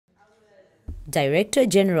Director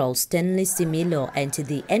General Stanley Similo and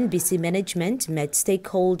the NBC management met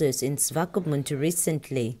stakeholders in Swakopmund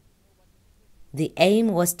recently. The aim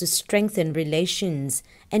was to strengthen relations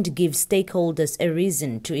and give stakeholders a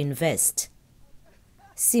reason to invest.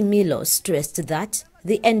 Similo stressed that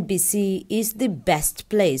the NBC is the best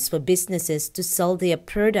place for businesses to sell their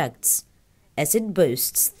products, as it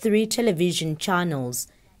boasts 3 television channels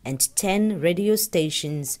and 10 radio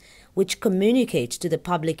stations which communicate to the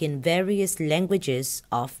public in various languages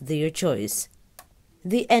of their choice.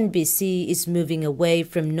 The NBC is moving away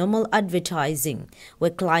from normal advertising, where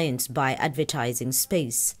clients buy advertising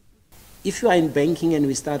space. If you are in banking and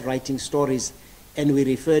we start writing stories and we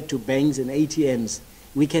refer to banks and ATMs,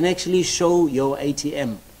 we can actually show your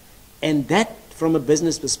ATM. And that, from a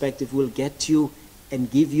business perspective, will get you and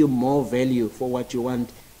give you more value for what you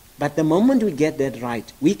want. But the moment we get that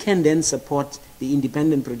right, we can then support the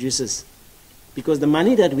independent producers. Because the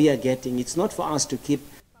money that we are getting, it's not for us to keep.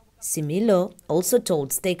 Similo also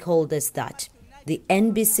told stakeholders that the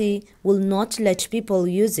NBC will not let people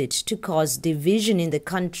use it to cause division in the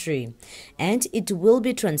country, and it will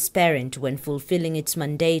be transparent when fulfilling its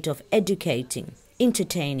mandate of educating,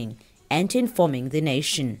 entertaining, and informing the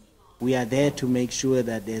nation. We are there to make sure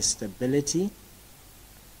that there's stability,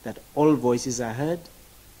 that all voices are heard.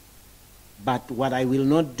 But what I will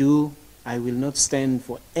not do, I will not stand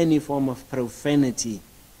for any form of profanity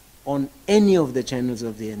on any of the channels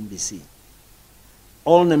of the NBC.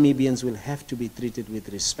 All Namibians will have to be treated with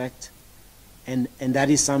respect, and that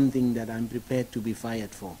is something that I'm prepared to be fired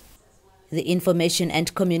for. The Information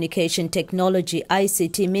and Communication Technology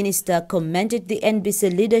ICT Minister commended the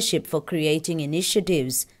NBC leadership for creating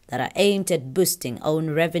initiatives that are aimed at boosting own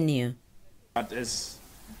revenue. But as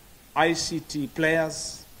ICT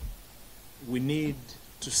players, we need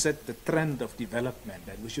to set the trend of development,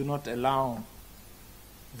 and we should not allow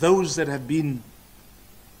those that have been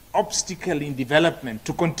obstacle in development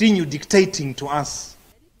to continue dictating to us.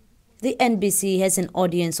 The NBC has an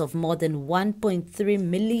audience of more than 1.3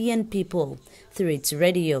 million people through its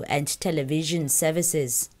radio and television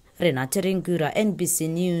services. Renata Ringura, NBC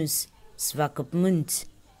News, Swakopmund.